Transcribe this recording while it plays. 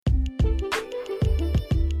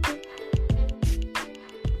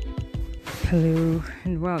Hello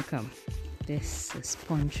and welcome. This is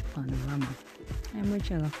Sponge Panorama. I'm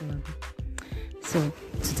Rachel Afolabi. So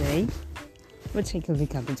today we'll take a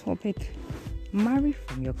look at the topic Marry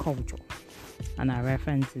from your culture, and our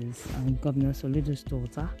reference is Governor Soludo's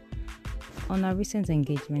daughter on our recent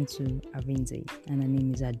engagement to Arinze, and her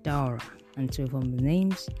name is Adaora. And so from the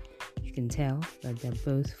names you can tell that they're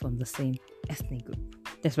both from the same ethnic group,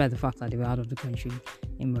 despite the fact that they were out of the country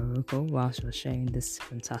in Morocco while she was sharing this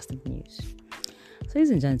fantastic news. So,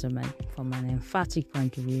 ladies and gentlemen, from an emphatic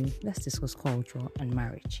point of view, let's discuss culture and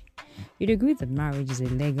marriage. You'd agree that marriage is a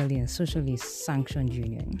legally and socially sanctioned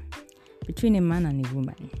union between a man and a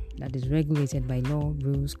woman that is regulated by law,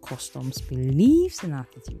 rules, customs, beliefs, and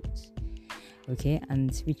attitudes. Okay,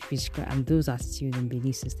 and which prescribe, and those attitudes and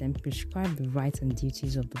belief systems prescribe the rights and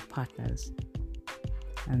duties of the partners,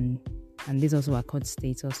 and these also accord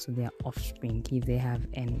status to their offspring if they have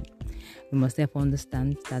any. We must therefore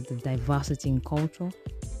understand that the diversity in culture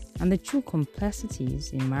and the true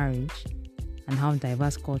complexities in marriage, and how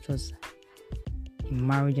diverse cultures in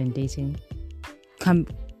marriage and dating can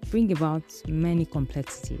bring about many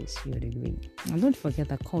complexities, you would agree. And don't forget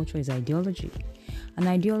that culture is ideology. And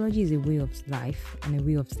ideology is a way of life and a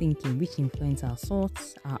way of thinking which influence our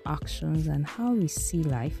thoughts, our actions, and how we see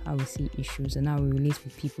life, how we see issues, and how we relate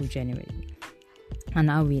with people generally, and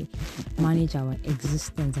how we manage our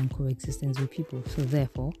existence and coexistence with people. So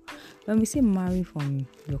therefore, when we say marry from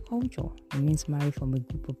your culture, it means marry from a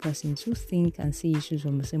group of persons who think and see issues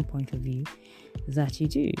from the same point of view that you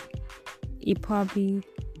do. It probably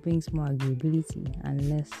brings more agreeability and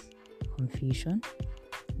less confusion,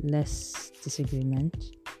 less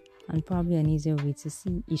disagreement, and probably an easier way to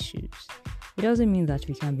see issues. It doesn't mean that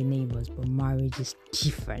we can't be neighbors, but marriage is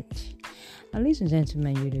different. Now, ladies and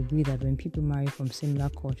gentlemen, you'd agree that when people marry from similar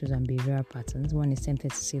cultures and behavioral patterns, one is tempted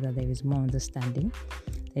to say that there is more understanding,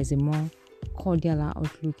 there's a more cordial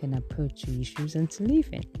outlook and approach to issues and to live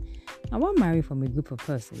in. Now, one marry from a group of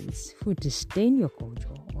persons who disdain your culture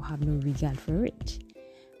or have no regard for it.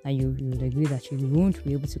 Now, you would agree that you won't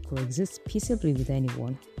be able to coexist peaceably with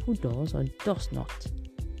anyone who does or does not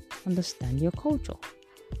understand your culture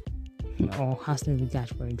or has no regard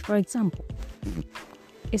for it. For example,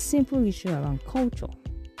 a simple issue around culture,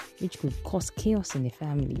 which could cause chaos in a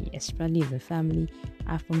family, especially if the family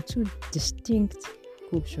are from two distinct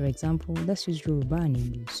groups. For example, let's use Yoruba and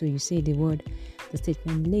Igbo. So you say the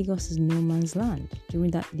statement, Lagos is no man's land. During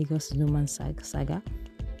that Lagos is no man's saga,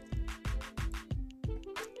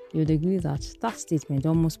 you would agree that that statement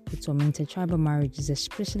almost puts some intertribal marriages,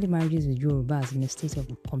 especially marriages with Yorubas, in a state of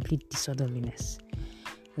complete disorderliness.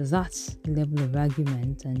 That level of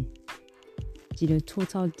argument and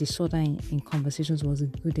total disorder in conversations was a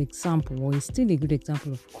good example, or is still a good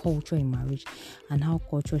example of culture in marriage and how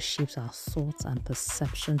culture shapes our thoughts and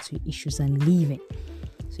perception to issues and living.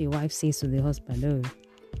 So your wife says to the husband, "Oh,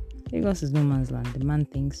 Lagos is no man's land." The man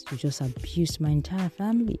thinks, "You just abused my entire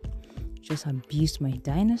family. You just abused my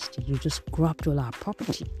dynasty. You just grabbed all our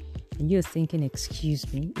property." And you're thinking,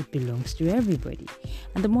 "Excuse me, it belongs to everybody."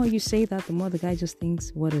 And the more you say that, the more the guy just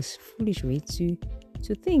thinks, what a foolish way to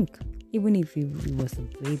think, even if it was the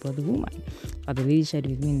babe or the woman. But the lady shared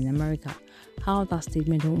with me in America how that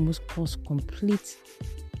statement almost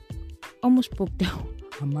broke down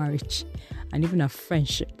her marriage and even her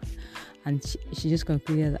friendship. And she just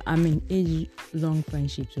concluded that age-long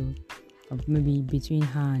friendship, so of maybe between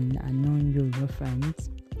her and a non-Yoruba friends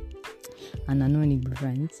and a non-Igbo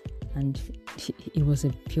friends, and it was a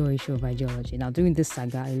pure issue of ideology. Now, during this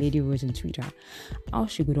saga, a lady wrote on Twitter how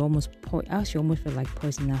she almost felt like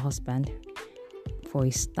poisoning her husband for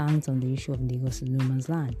his stance on the issue of Lagos is no man's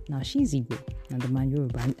land. Now, she's Igbo and the man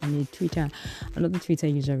Yoruba, and another Twitter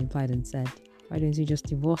user replied and said, "Why don't you just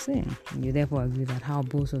divorce him?" And you therefore agree that how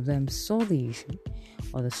both of them saw the issue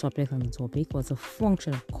or the subject on the topic was a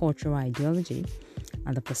function of cultural ideology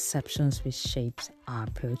and the perceptions which shapes our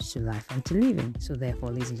approach to life and to living. So therefore,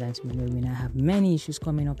 ladies and gentlemen, we now have many issues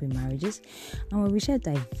coming up in marriages, and when we share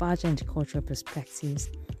divergent cultural perspectives,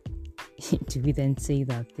 do we then say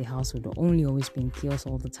that the house would only always be in chaos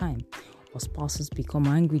all the time, or spouses become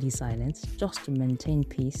angrily silent just to maintain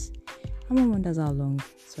peace? And one wonders how long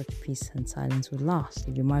such peace and silence would last.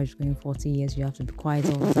 If your marriage is going 40 years, you have to be quiet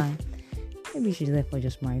all the time. Maybe you should therefore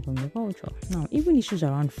just marry from your culture. Now, even issues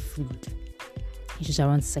around food, issues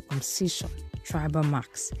around circumcision, tribal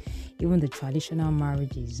marks, even the traditional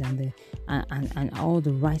marriages and all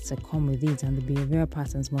the rights that come with it and the behavioral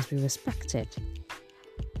patterns must be respected,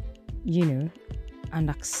 and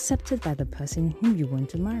accepted by the person whom you want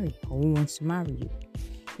to marry or who wants to marry you.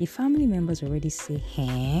 If family members already say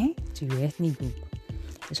to your ethnic group,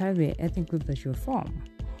 especially the ethnic group that you're from,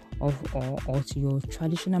 or to your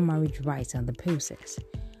traditional marriage rights and the process.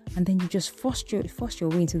 And then you just force your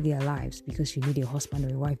way into their lives because you need a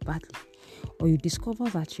husband or a wife badly. Or you discover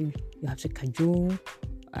that you have to cajole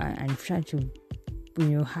and try to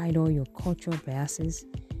hide all your cultural biases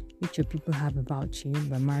which your people have about you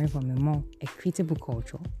by marrying from a more equitable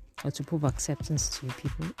culture or to prove acceptance to your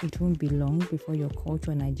people. It won't be long before your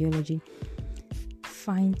culture and ideology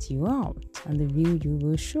finds you out and the real you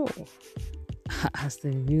will show, as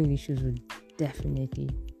the real issues will definitely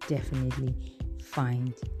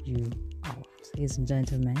find you out. Ladies and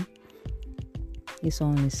gentlemen, if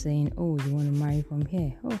someone is saying, oh, you want to marry from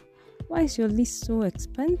here? Oh, why is your list so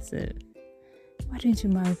expensive? Why don't you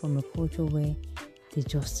marry from a culture where they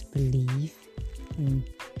just believe in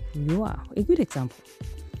who you are? A good example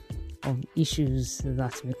of issues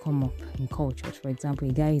that may come up in cultures. For example,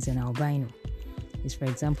 a guy is an albino. It's, for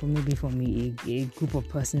example, maybe from a group of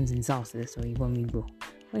persons in Southwest or even Igbo.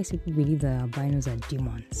 Why people believe that albinos are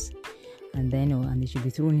demons, and then and they should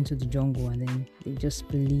be thrown into the jungle, and then they just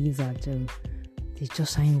believe that they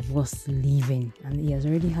just aren't worth living, and he has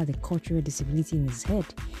already had a cultural disability in his head,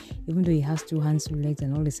 even though he has 2 hands, 2 legs,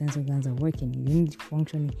 and all the sense organs are working. The only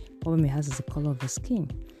functioning problem he has is the color of the skin.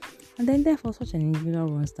 And then therefore such an individual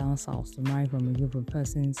runs down south to marry from a group of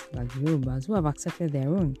persons like Yorubas who have accepted their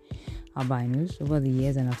own albinos over the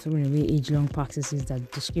years and have thrown away age-long practices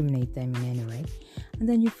that discriminate them in any way. And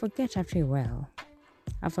then you forget after a while,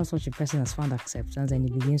 after such a person has found acceptance, and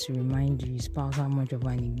he begins to remind his spouse how much of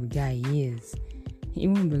an Igbo guy he is. He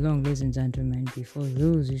won't be long, ladies and gentlemen, before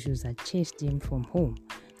those issues that chased him from home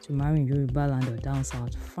to marry in Yoruba land or down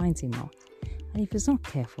south find him out. And if he's not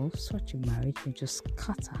careful, such a marriage may just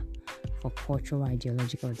scatter for cultural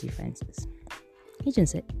ideological differences.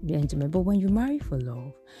 Gentlemen, but when you marry for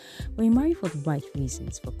love, when you marry for the right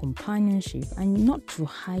reasons, for companionship, and not to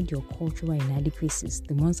hide your cultural inadequacies,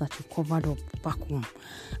 the ones that you covered up back home,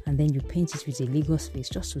 and then you paint it with a Lagos face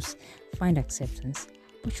just to find acceptance,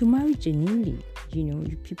 but you marry genuinely.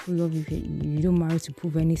 People love you. You don't marry to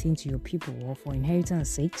prove anything to your people or for inheritance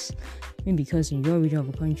sakes. Maybe because in your region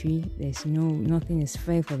of the country, there's nothing is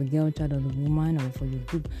fair for the girl child or the woman or for your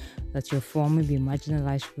group that you're from, maybe a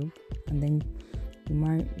marginalized group, and then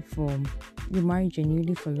you marry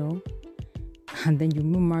genuinely for love, and then you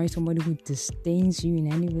marry somebody who disdains you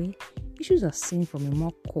in any way. Issues are seen from a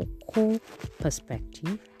more core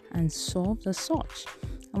perspective and solved as such.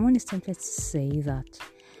 And one is tempted to say that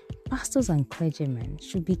pastors and clergymen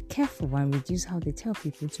should be careful and reduce how they tell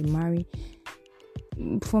people to marry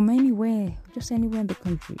from anywhere, just anywhere in the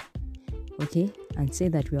country, okay? And say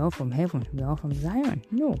that we are all from heaven, we are all from Zion.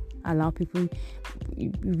 No, allow people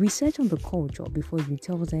research on the culture before you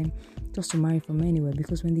tell them just to marry from anywhere,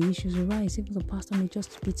 because when the issues arise, even the pastor may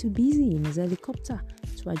just be too busy in his helicopter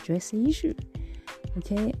to address the issue.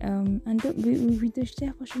 Okay, and we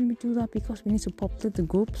therefore shouldn't do that because we need to populate the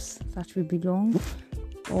groups that we belong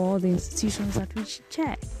or the institutions that we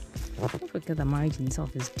share. Don't forget that marriage in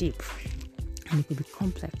itself is deep and it could be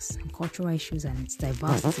complex, and cultural issues and its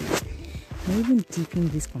diversity may even deepen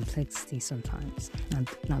this complexity sometimes. And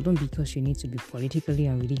now, don't because you need to be politically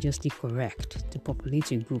and religiously correct to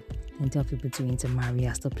populate your group and tell people to intermarry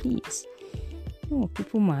as they please. No,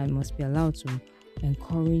 people must be allowed to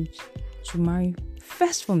encourage to marry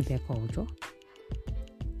first from their culture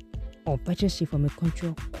or purchase it from a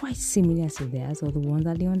culture quite similar to theirs or the one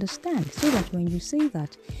that they understand, so that when you say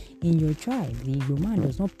that in your tribe the Igbo man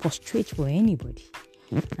does not prostrate for anybody,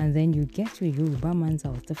 and then you get to a Yoruba man's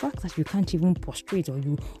house, the fact that you can't even prostrate or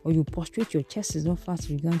you prostrate, your chest is not fast,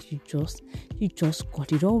 you just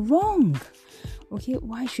got it all wrong. Okay,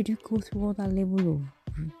 why should you go through all that level of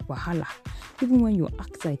wahala? Even when you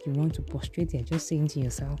act like you want to prostrate, you're just saying to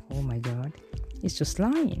yourself, oh my God, it's just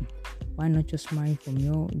lying. Why not just marry from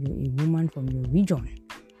a woman from your region,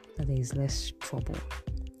 that there is less trouble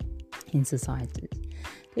in society?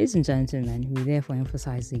 Ladies and gentlemen, we therefore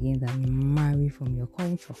emphasize again that marry from your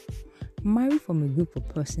culture. Marry from a group of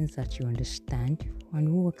persons that you understand and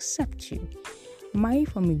who accept you. Marry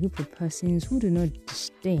from a group of persons who do not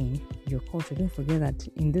disdain your culture. Don't forget that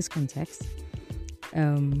in this context,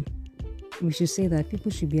 we should say that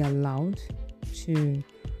people should be allowed to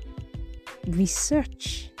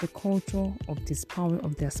research the culture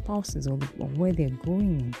of their spouses or where they're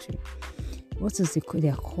going into. What is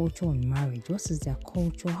their culture on marriage? What is their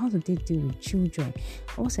culture? How do they deal with children?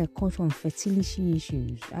 What's their culture on fertility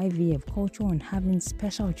issues, IVF, culture on having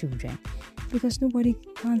special children? Because nobody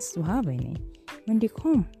plans to have any. When they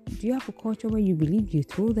come, do you have a culture where you believe you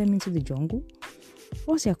throw them into the jungle?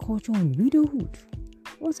 What's their culture on widowhood?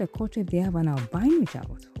 What's their culture if they have an albino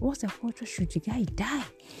child? What's their culture should the guy die?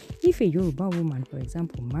 If a Yoruba woman, for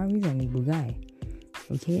example, marries an Igbo guy,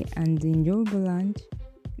 okay, and in Yoruba land,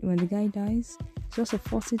 when the guy dies, it's just a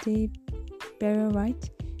 40-day burial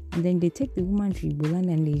rite, and then they take the woman to Igbo land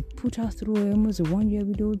and they put her through almost a 1-year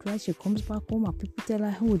widow right? She comes back home and people tell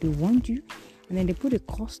her, oh, they want you. And then they put a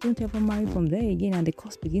curse, don't ever marry from there again, and the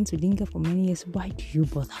curse begins to linger for many years. Why do you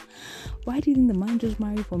bother? Why didn't the man just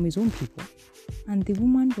marry from his own people? And the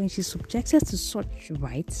woman, when she's subjected to such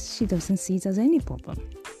rights, she doesn't see it as any problem.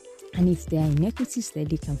 And if there are inequities there,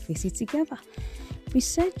 they can face it together.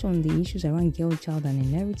 Research on the issues around girl child and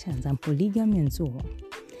inheritance and polygamy and so on.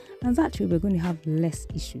 And that way we're going to have less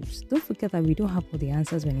issues. Don't forget that we don't have all the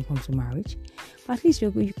answers when it comes to marriage. But at least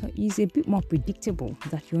it's a bit more predictable,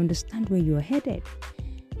 that you understand where you're headed.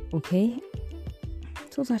 Okay?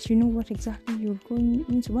 So that you know what exactly you're going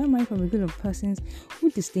into. Why marry from a group of persons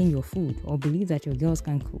who disdain your food or believe that your girls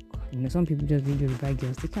can't cook? Some people just really buy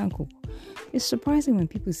girls, they can't cook. It's surprising when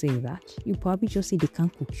people say that. You probably just say they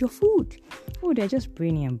can't cook your food. Oh, they're just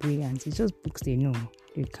brainy and brilliant. It's just books they know.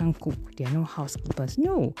 They can't cook. They're not housekeepers.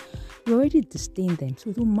 No, you already disdain them,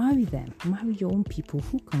 so don't marry them. Marry your own people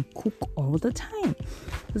who can cook all the time.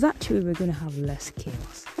 That way we're going to have less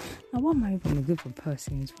chaos. Now, why marry from a group of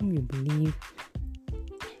persons whom you believe?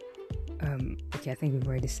 Okay, I think we've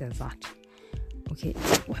already said that. Okay,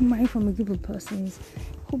 why marry from a group of persons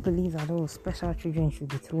who believe that all special children should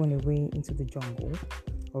be thrown away into the jungle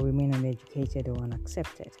or remain uneducated or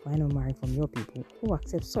unaccepted? Why not marry from your people who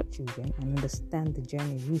accept such children and understand the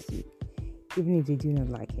journey with you, even if they do not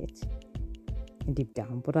like it deep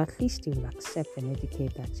down, but at least they will accept and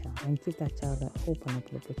educate that child and give that child that hope and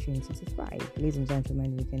opportunity to thrive. Ladies and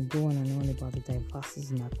gentlemen, we can go on and on about the diversities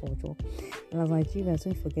in our culture. And as Nigerians,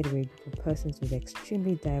 don't forget we're a group of persons with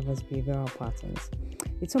extremely diverse behavioral patterns.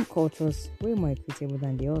 In some cultures, way more equitable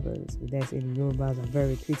than the others. We dare say the Yorubas are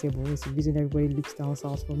very equitable. It's the reason everybody looks down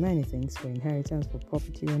south for many things, for inheritance, for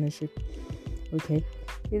property ownership. Okay,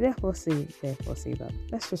 we therefore say that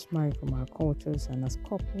let's just marry from our cultures, and as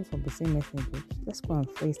couples from the same ethnic groups, let's go and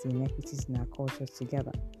face the inequities in our cultures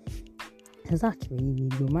together. Exactly, if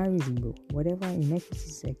Igbo marries Igbo, whatever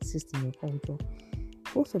inequities exist in your culture,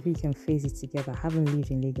 both of you can face it together. Having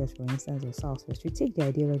lived in Lagos, for instance, or Southwest, we take the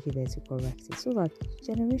ideology there to correct it, so that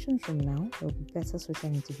generations from now there will be better social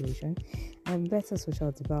integration and better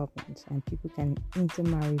social development, and people can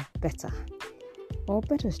intermarry better. Or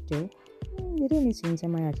better still, you don't need to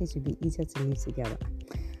intermarry, at least it will be easier to live together.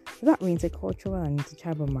 That way, intercultural and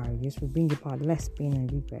intertribal marriages will bring about less pain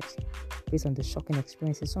and regret based on the shocking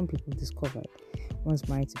experiences some people discovered once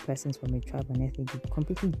married to persons from a tribe and ethnic group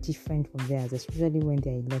completely different from theirs, especially when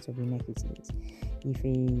there are a lot of inequities. If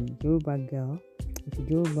a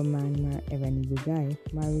Yoruba man or an Igbo guy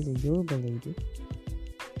marries a Yoruba lady,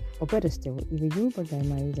 or better still, if a Yoruba guy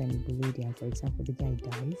marries an Igbo lady and, for example, the guy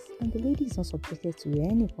dies, and the lady is not subjected to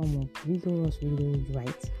any form of rigorous widowhood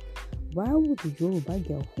rights, why would the Yoruba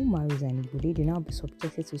girl who marries an Igbo lady now be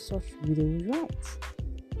subjected to such widowhood rights?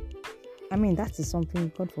 I mean, that is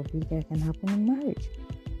something, God forbid, that can happen in marriage.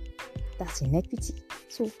 That's inequity.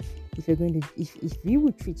 So, if we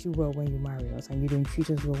would treat you well when you marry us and you don't treat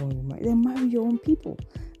us well when we marry, then marry your own people.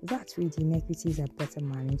 That's where the inequities are better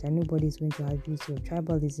managed, and nobody's going to argue to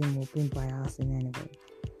tribalism or being biased in any way.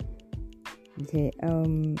 Okay,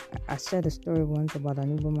 I shared a story once about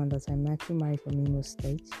an Igbo man that I met who married from Imo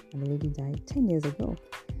State, and the lady died 10 years ago.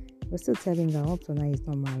 We're still telling that up to now he's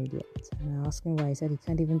not married yet. And I asked him why. He said he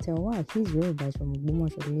can't even tell why. He's Yoruba, he's from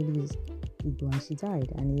Ogbomoso, the lady is Igbo, and she died.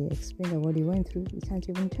 And he explained that what he went through, he can't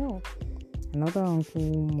even tell. Another uncle,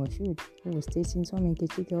 Moshood, who was dating some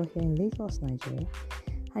Nkechi girl here in Lagos, Nigeria,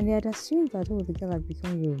 and they had assumed that the girl had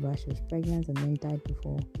become Yoruba, she was pregnant and then died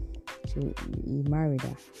before he married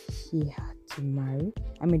her. He had to marry.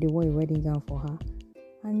 They wore a wedding gown for her,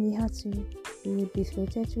 and he had to be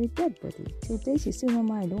floated to a dead body. Till date, she's still not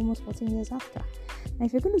married, almost 14 years after. Now,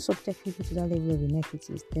 if you're going to subject people to that level of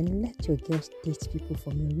inequities, then let your girls date people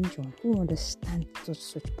from your region who understand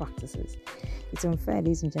such practices. It's unfair,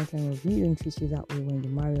 ladies and gentlemen, if we don't treat you that way when you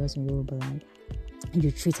marry us in Yoruba land, and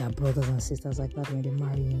you treat our brothers and sisters like that when they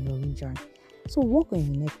marry in your region. So work on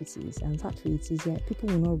inequities, and that way it's easier. People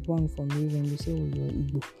will not run from you when you say, you're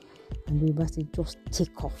Igbo, and Yoruba say, just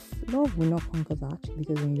take off. Love will not conquer that,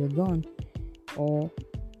 because when you're gone,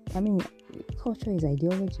 culture is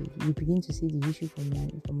ideology. You begin to see the issue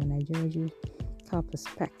from an ideological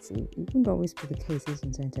perspective. It won't always be the case, ladies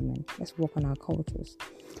and gentlemen. Let's work on our cultures,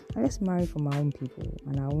 and let's marry from our own people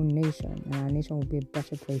and our own nation, and our nation will be a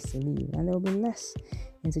better place to live, and there will be less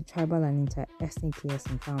intertribal and inter-ethnic chaos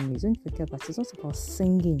in families. Don't forget that it's not about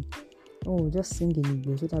singing oh, just sing in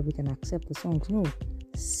Igbo so that we can accept the songs. No,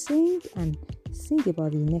 sing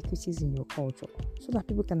about the inequities in your culture so that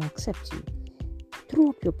people can accept you. Throw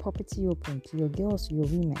up your property open to your girls, to your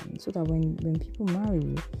women, so that when people marry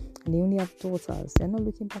you and they only have daughters, they're not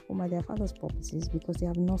looking back home at their father's properties because they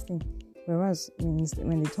have nothing. Whereas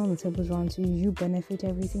when they turn the tables around to you, you benefit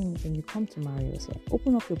everything when you come to marry yourself.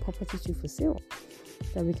 Open up your property to for sale,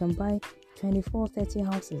 that we can buy 24, 30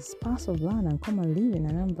 houses, parts of land, and come and live in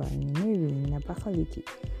Anambra, in Mary, in Abakaliki.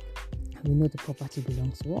 And we know the property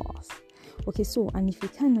belongs to us. Okay, so, and if you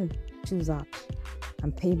cannot do that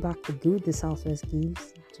and pay back the good the Southwest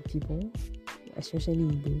gives to people, especially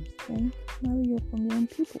Igbos, then marry your from your own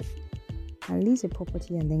people and lease a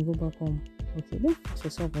property and then go back home. Okay, don't force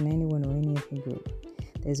yourself on anyone or any ethnic group.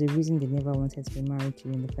 There's a reason they never wanted to be married to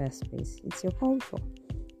you in the first place. It's your culture.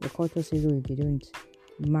 Your culture says, oh, if you don't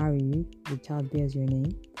marry you, the child bears your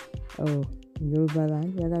name. Oh, in Yoruba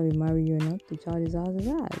land, whether we marry you or not, the child is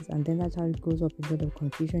ours. And then that child grows up in a lot of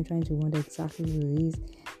confusion, trying to wonder exactly who it is.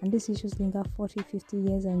 And these issues linger 40, 50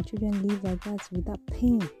 years, and children live like that without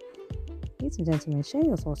pain. Ladies and gentlemen, share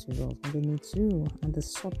your thoughts with us on the need to and the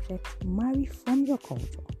subject. Marry from your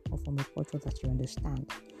culture, or from a culture that you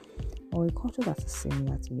understand, or a culture that is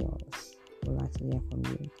similar to yours. We'd like to hear from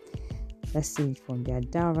you. Let's see it from the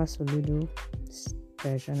Adaora Soludo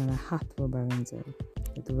version and a heartful Arinze.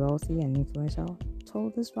 With the wealthy and influential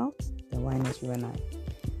told this route, then why not you and I?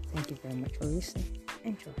 Thank you very much for listening.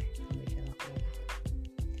 Enjoy.